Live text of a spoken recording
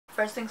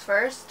First things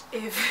first,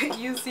 if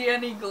you see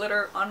any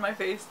glitter on my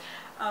face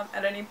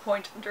at any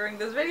point during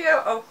this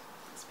video, oh,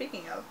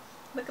 speaking of,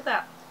 look at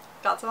that,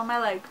 got some on my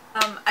leg.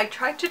 I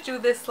tried to do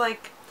this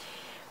like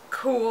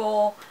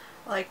cool,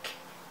 like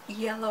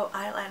yellow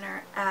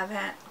eyeliner,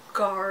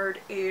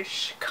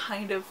 avant-garde-ish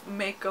kind of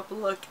makeup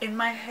look. In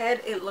my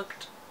head it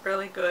looked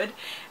really good,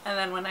 and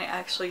then when I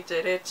actually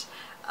did it,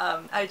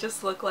 I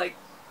just look like,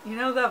 you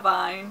know that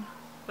Vine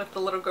with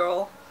the little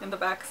girl in the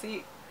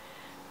backseat,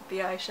 the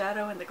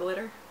eyeshadow and the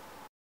glitter?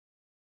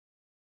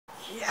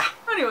 Yeah.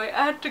 Anyway,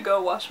 I had to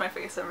go wash my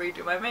face and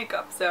redo my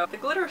makeup, so the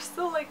glitter is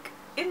still like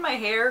in my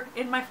hair,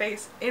 in my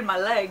face, in my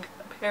leg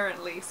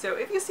apparently, so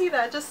if you see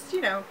that, just, you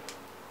know,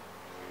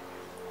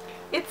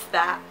 it's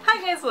that.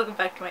 Hi guys, welcome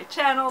back to my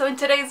channel. So in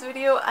today's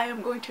video I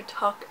am going to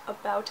talk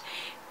about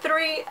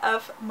 3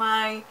 of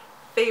my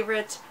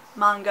favorite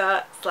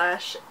manga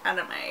slash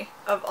anime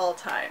of all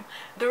time.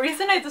 The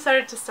reason I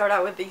decided to start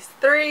out with these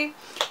 3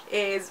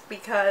 is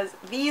because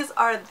these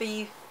are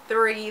the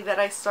 3 that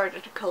I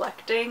started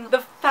collecting. The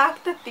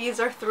fact that these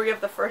are 3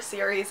 of the first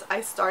series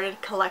I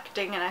started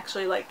collecting and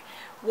actually like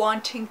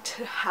wanting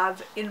to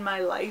have in my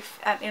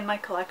life and in my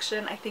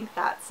collection, I think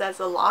that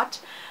says a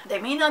lot. They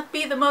may not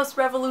be the most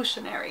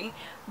revolutionary,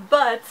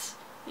 but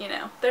you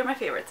know, they're my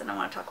favorites and I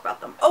want to talk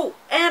about them. Oh,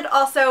 and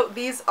also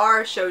these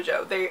are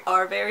shoujo. They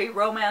are very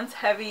romance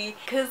heavy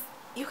because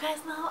you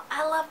guys know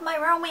I love my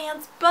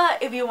romance,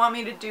 but if you want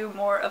me to do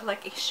more of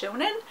like a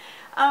shonen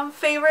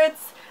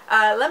favorites,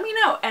 let me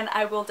know and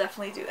I will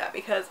definitely do that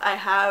because I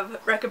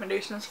have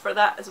recommendations for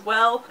that as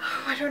well.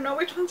 Oh, I don't know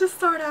which one to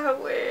start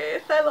out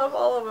with. I love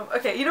all of them.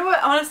 Okay, you know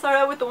what? I want to start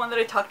out with the one that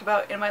I talked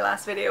about in my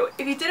last video.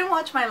 If you didn't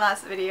watch my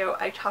last video,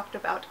 I talked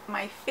about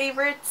my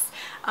favorites,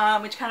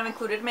 which kind of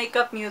included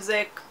makeup,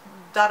 music,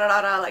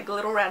 like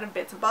little random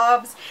bits and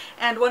bobs,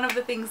 and one of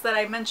the things that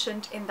I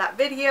mentioned in that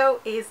video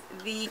is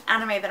the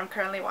anime that I'm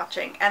currently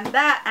watching, and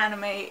that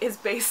anime is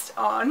based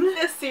on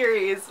this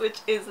series, which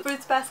is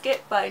Fruits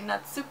Basket by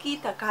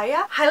Natsuki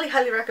Takaya.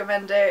 Highly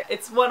recommend it.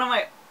 It's one of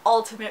my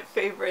ultimate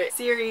favorite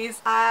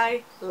series.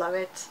 I love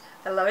it.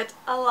 I love it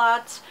a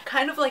lot.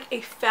 Kind of like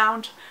a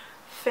found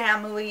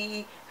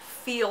family,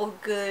 feel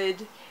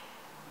good,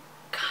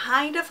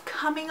 kind of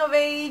coming of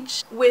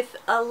age with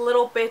a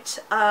little bit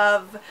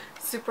of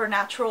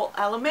supernatural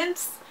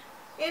elements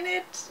in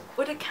it.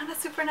 Would it count as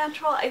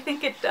supernatural? I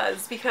think it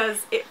does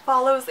because it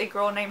follows a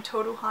girl named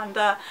Toru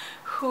Honda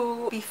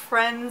who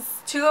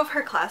befriends 2 of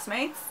her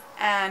classmates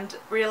and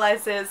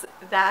realizes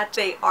that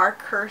they are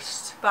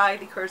cursed by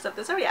the curse of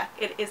the zodiac.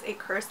 It is a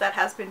curse that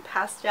has been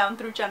passed down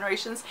through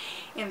generations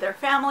in their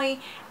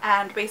family,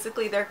 and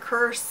basically their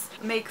curse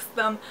makes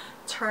them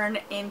turn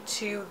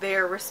into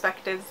their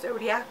respective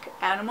zodiac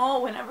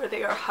animal whenever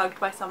they are hugged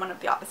by someone of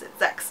the opposite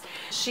sex.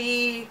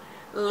 She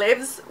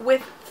lives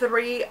with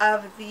 3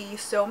 of the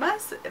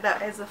somas, that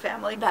is a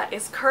family that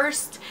is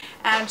cursed,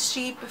 and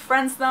she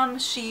befriends them.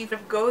 She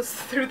goes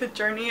through the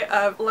journey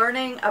of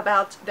learning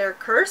about their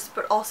curse,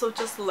 but also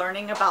just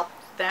learning about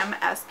them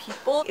as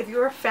people. If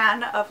you're a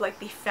fan of like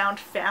the found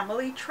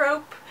family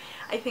trope,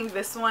 I think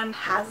this one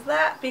has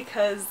that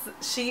because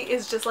she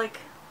is just like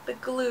the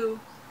glue,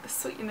 the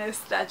sweetness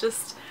that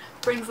just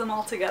brings them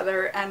all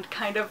together and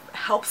kind of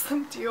helps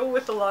them deal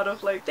with a lot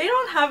of like, they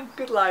don't have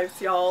good lives,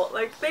 y'all.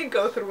 Like, they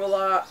go through a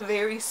lot.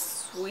 Very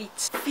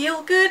sweet,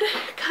 feel good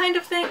kind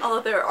of thing.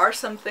 Although there are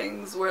some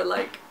things where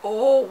like,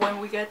 oh, when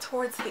we get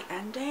towards the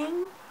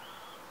ending,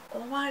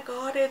 oh my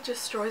god, it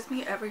destroys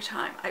me every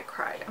time. I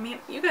cry. I mean,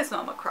 you guys know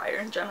I'm a crier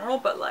in general,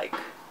 but like,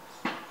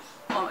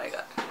 oh my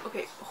god.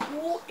 Okay,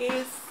 who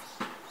is...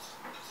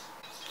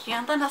 ¿Qué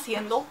andan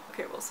haciendo?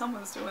 Okay, well,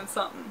 someone's doing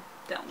something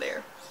down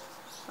there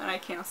and I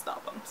can't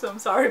stop them, so I'm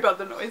sorry about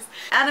the noise.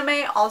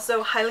 Anime,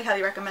 also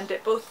highly recommend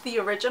it. Both the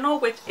original,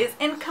 which is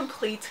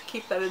incomplete,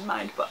 keep that in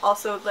mind, but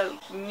also the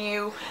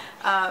new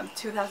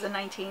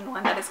 2019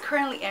 one that is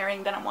currently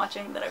airing that I'm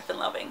watching that I've been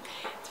loving.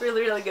 It's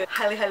really good.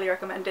 Highly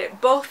recommend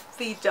it. Both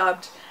the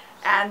dubbed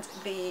and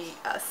the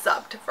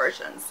subbed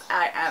versions.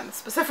 I am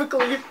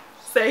specifically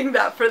saying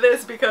that for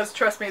this because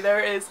trust me,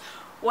 there is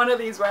one of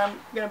these where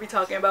I'm gonna be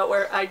talking about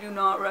where I do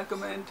not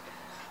recommend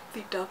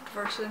the dubbed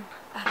version.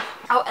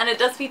 Oh, and it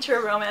does feature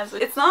romance.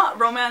 It's not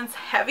romance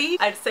heavy.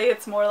 I'd say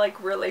it's more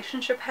like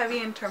relationship heavy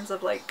in terms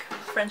of like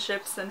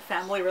friendships and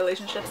family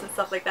relationships and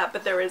stuff like that,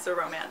 but there is a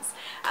romance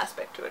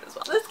aspect to it as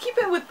well. Let's keep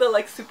it with the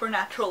like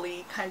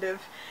supernaturally kind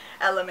of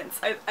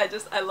elements. I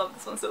love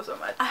this one so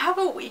much. I have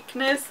a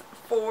weakness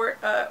for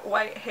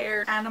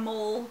white-haired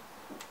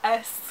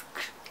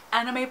animal-esque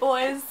anime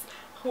boys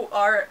who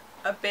are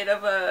a bit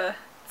of a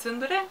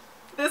tsundere.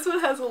 This one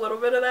has a little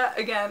bit of that.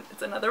 Again,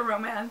 it's another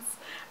romance,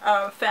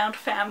 found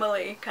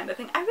family kind of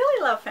thing. I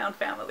really love found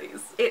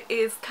families. It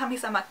is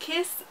KAMISAMA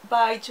Kiss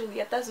by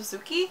Julietta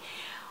Suzuki.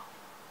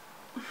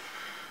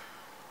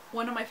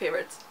 One of my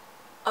favorites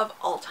of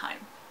all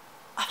time.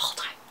 Of all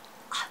time.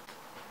 Of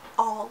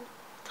all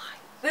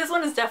time. This one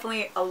one is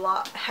definitely a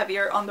lot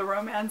heavier on the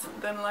romance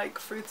than like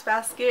Fruits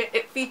Basket.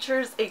 It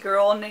features a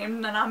girl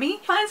named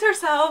Nanami, finds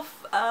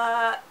herself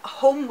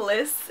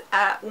homeless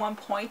at one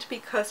point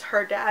because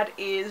her dad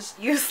is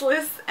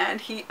useless and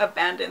he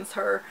abandons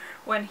her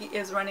when he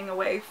is running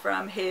away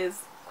from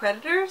his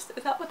creditors.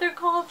 Is that what they're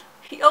called?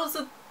 He owes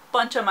a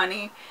bunch of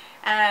money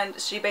and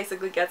she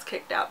basically gets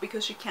kicked out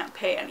because she can't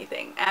pay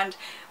anything. And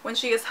when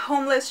she is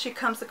homeless, she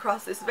comes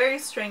across this very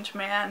strange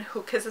man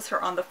who kisses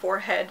her on the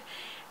forehead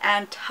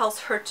and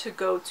tells her to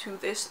go to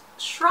this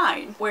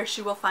shrine where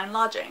she will find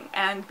lodging.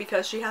 And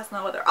because she has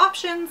no other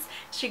options,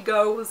 she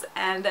goes,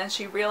 and then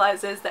she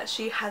realizes that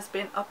she has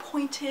been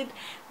appointed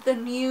the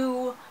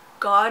new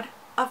god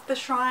of the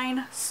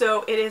shrine.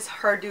 So it is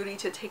her duty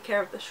to take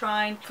care of the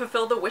shrine,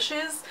 fulfill the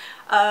wishes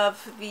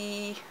of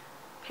the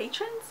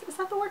patrons? Is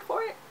that the word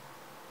for it?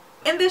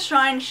 In this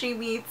shrine, she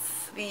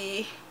meets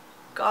the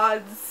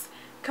god's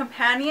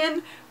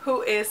companion,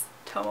 who is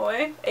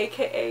Tomoe,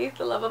 aka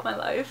the love of my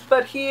life.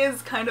 But he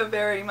is kind of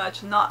very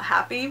much not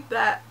happy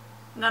that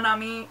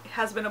Nanami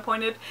has been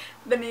appointed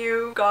the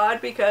new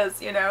god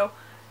because, you know,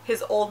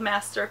 his old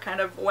master kind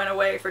of went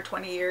away for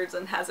 20 years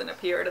and hasn't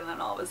appeared, and then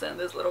all of a sudden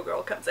this little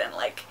girl comes in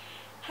like,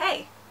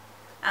 hey,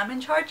 I'm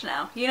in charge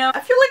now. You know, I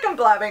feel like I'm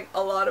blabbing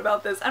a lot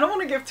about this. I don't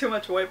want to give too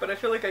much away, but I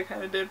feel like I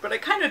kind of did. But I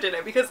kind of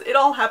didn't because it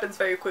all happens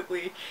very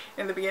quickly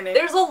in the beginning.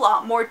 There's a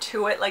lot more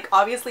to it. Like,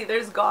 obviously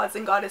there's gods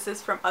and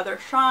goddesses from other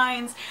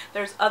shrines.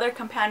 There's other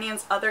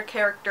companions, other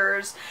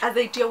characters as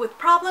they deal with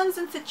problems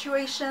and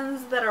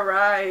situations that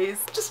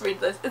arise. Just read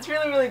this. It's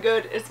really, really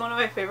good. It's one of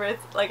my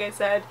favorites, like I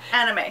said.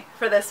 Anime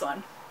for this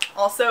one.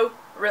 Also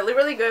really,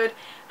 really good.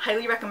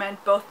 Highly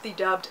recommend both the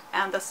dubbed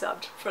and the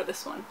subbed for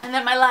this one. And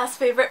then my last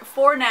favorite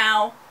for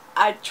now,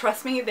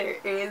 trust me, there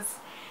is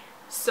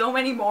so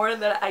many more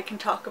that I can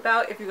talk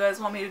about if you guys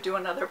want me to do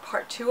another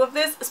part 2 of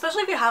this,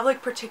 especially if you have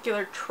like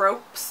particular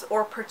tropes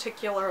or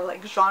particular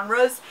like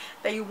genres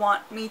that you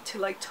want me to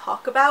like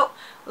talk about.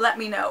 Let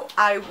me know.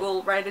 I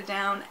will write it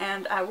down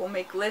and I will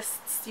make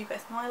lists. You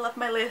guys know I love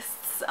my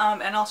lists,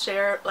 and I'll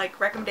share like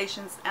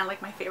recommendations and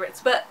like my favorites.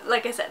 But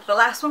like I said, the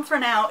last one for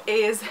now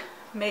is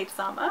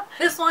MAID-SAMA.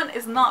 This one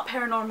is not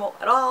paranormal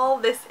at all.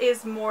 This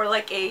is more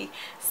like a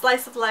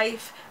slice of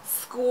life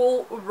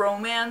school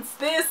romance.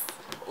 This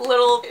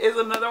little is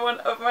another one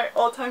of my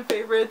all-time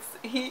favorites.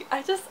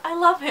 I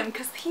love him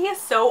because he is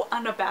so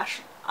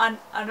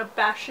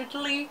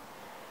unabashedly,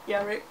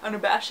 yeah, right,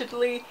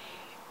 unabashedly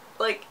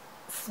like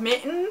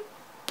smitten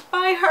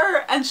by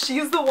her, and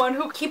she's the one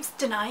who keeps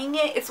denying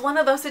it. It's one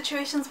of those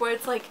situations where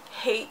it's like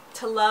hate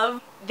to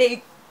love.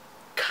 They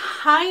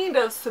kind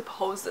of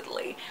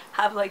supposedly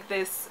have like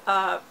this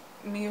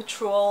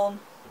mutual,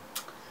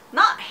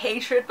 not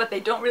hatred, but they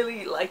don't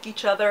really like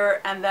each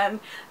other, and then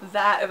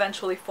that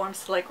eventually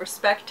forms to like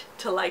respect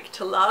to like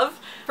to love.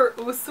 For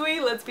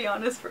Usui, let's be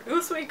honest, for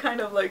Usui kind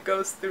of like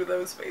goes through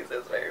those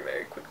phases very,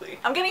 very quickly.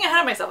 I'm getting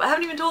ahead of myself. I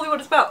haven't even told you what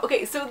it's about.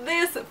 Okay, so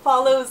this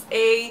follows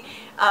a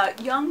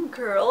young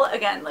girl.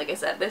 Again, like I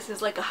said, this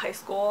is like a high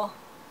school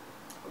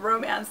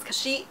romance because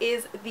she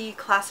is the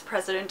class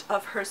president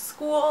of her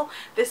school.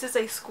 This is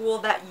a school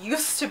that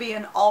used to be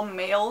an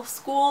all-male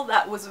school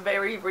that was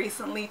very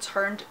recently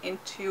turned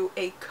into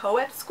a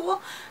co-ed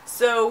school.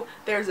 So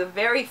there's a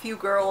very few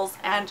girls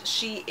and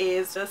she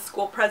is the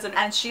school president,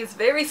 and she is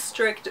very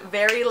strict,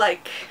 very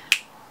like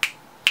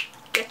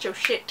get your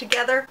shit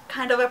together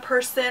kind of a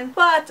person.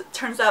 But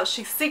turns out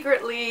she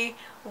secretly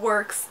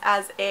works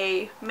as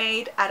a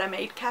maid at a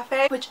maid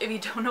cafe, which if you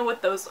don't know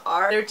what those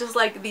are, they're just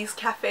like these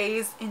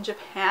cafes in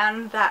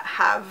Japan that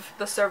have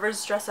the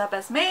servers dress up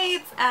as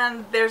maids,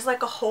 and there's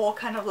like a whole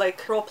kind of like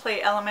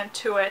roleplay element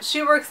to it.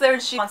 She works there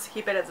and she wants to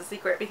keep it as a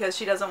secret because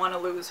she doesn't want to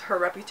lose her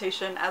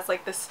reputation as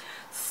like this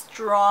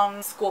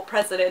strong school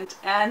president.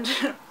 And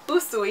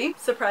Usui,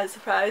 surprise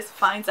surprise,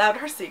 finds out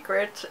her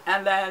secret,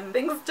 and then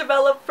things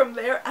develop from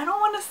there. I don't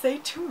want to say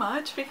too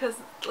much because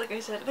like I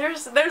said,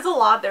 there's a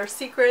lot. There's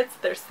secrets,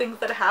 there's things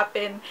that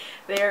happen,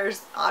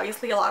 there's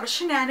obviously a lot of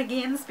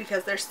shenanigans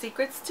because there's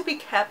secrets to be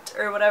kept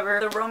or whatever.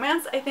 The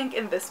romance I think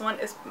in this one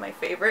is my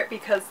favorite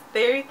because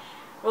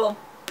well,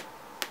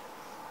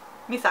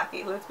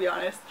 Misaki, let's be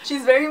honest,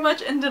 she's very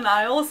much in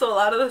denial, so a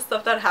lot of the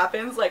stuff that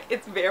happens, like,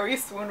 it's very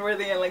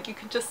swoon-worthy and like you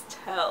can just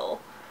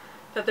tell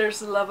that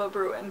there's love a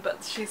brewing,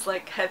 but she's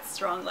like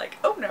headstrong, like,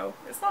 oh no,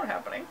 it's not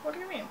happening. What do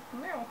you mean?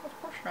 No,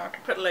 of course not.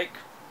 But like,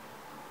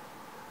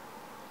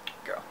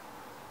 girl,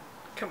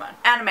 come on.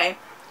 Anime.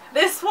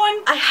 This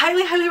one, I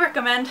highly, highly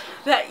recommend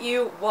that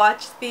you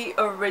watch the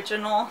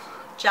original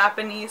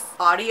Japanese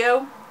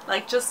audio.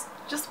 Like, just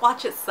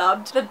watch it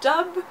subbed. The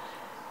dub,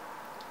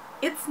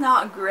 it's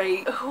not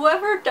great.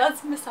 Whoever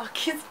does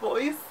Misaki's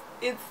voice,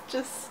 it's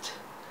just,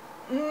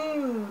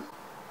 And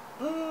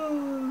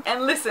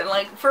listen,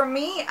 like, for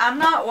me, I'm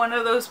not one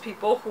of those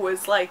people who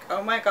is like,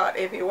 oh my god,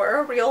 if you were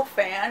a real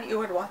fan, you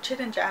would watch it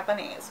in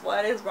Japanese.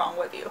 What is wrong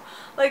with you?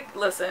 Like,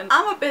 listen,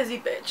 I'm a busy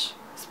bitch.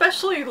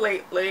 Especially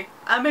lately,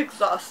 I'm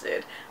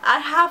exhausted. I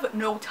have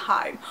no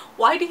time.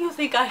 Why do you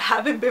think I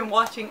haven't been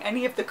watching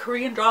any of the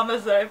Korean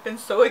dramas that I've been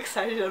so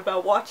excited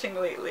about watching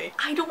lately?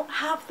 I don't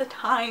have the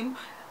time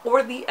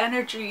or the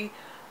energy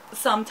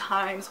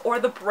sometimes, or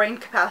the brain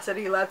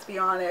capacity, let's be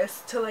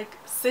honest, to like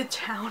sit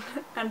down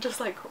and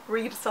just like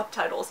read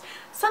subtitles.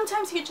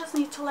 Sometimes you just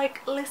need to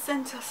like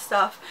listen to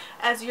stuff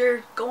as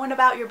you're going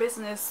about your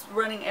business,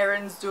 running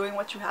errands, doing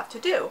what you have to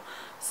do.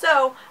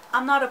 So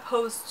I'm not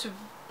opposed to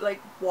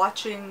like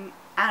watching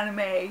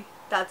anime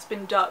that's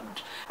been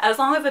dubbed, as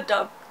long as the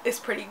dub is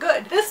pretty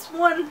good. This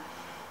one,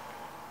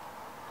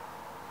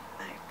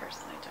 I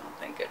personally don't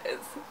think it is.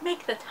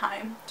 Make the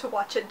time to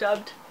watch it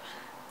dubbed,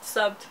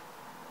 subbed.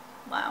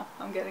 Wow,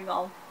 I'm getting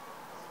all...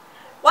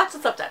 Watch the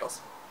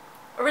subtitles.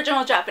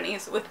 Original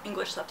Japanese with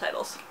English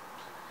subtitles.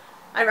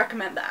 I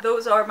recommend that.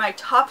 Those are my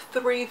top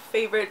 3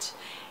 favorite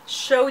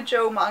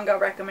shoujo manga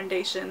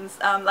recommendations.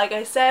 Like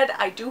I said,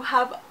 I do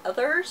have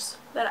others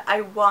that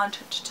I want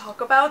to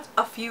talk about.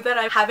 A few that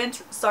I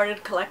haven't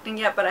started collecting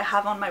yet, but I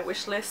have on my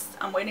wish list.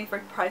 I'm waiting for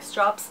price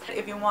drops.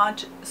 If you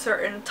want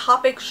certain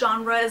topic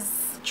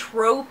genres,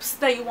 tropes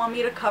that you want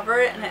me to cover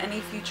in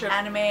any future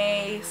anime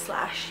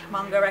 /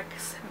 manga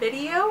recs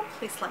video,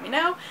 please let me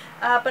know.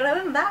 But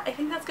other than that, I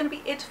think that's gonna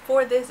be it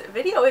for this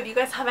video. If you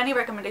guys have any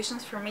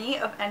recommendations for me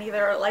of any that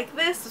are like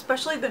this,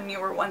 especially the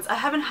newer ones, I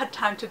haven't had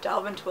time to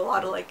delve into a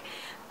lot of like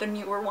the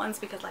newer ones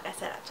because like I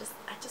said,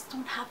 I just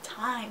don't have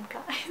time,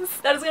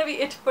 guys. That is gonna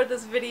be it for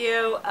this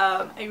video.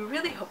 I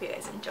really hope you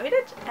guys enjoyed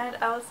it, and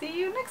I'll see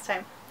you next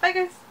time. Bye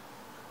guys.